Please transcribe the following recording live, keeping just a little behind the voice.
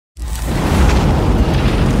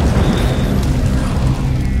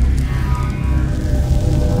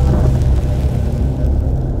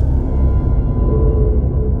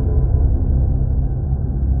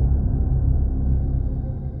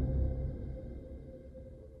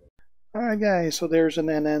Alright guys, so there's an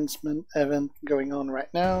enhancement event going on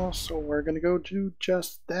right now, so we're gonna go do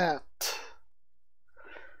just that.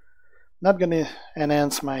 Not gonna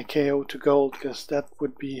enhance my KO to gold because that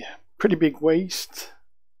would be a pretty big waste.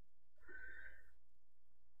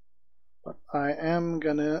 But I am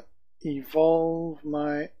gonna evolve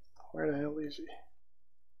my, where the hell is he?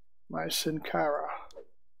 My Cara.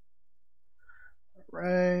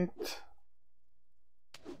 Right.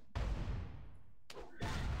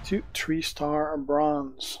 To 3-star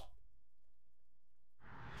bronze.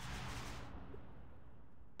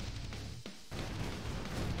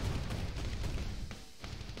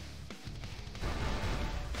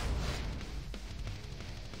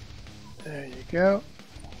 There you go.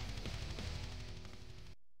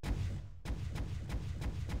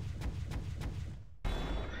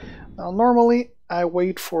 Now normally I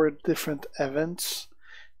wait for different events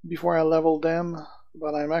before I level them,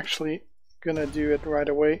 but I'm actually gonna do it right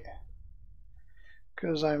away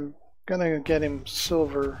because I'm gonna get him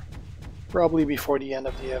silver probably before the end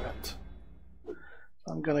of the event.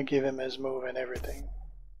 I'm gonna give him his move and everything.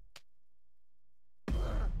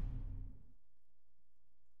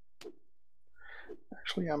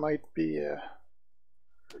 Actually, I might be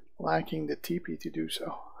lacking the TP to do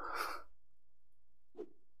so.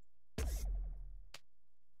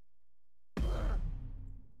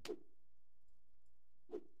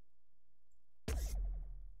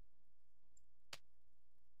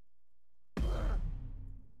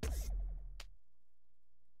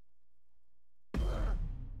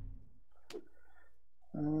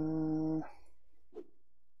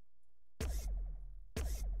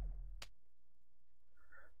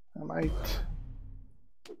 I might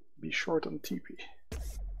be short on TP.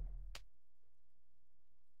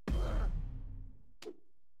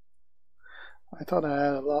 I thought I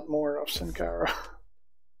had a lot more of Cara.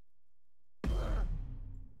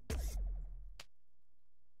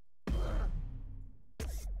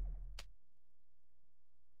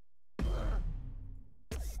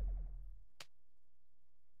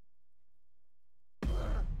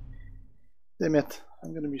 Damn it,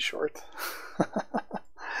 I'm gonna be short.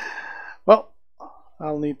 Well,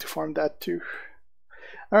 I'll need to farm that too.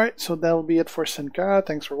 Alright, so that'll be it for Cara.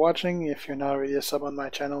 Thanks for watching. If you're not already a sub on my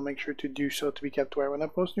channel, make sure to do so to be kept aware when I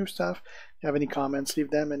post new stuff. If you have any comments,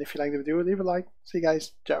 leave them. And if you like the video, leave a like. See you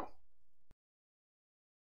guys. Ciao.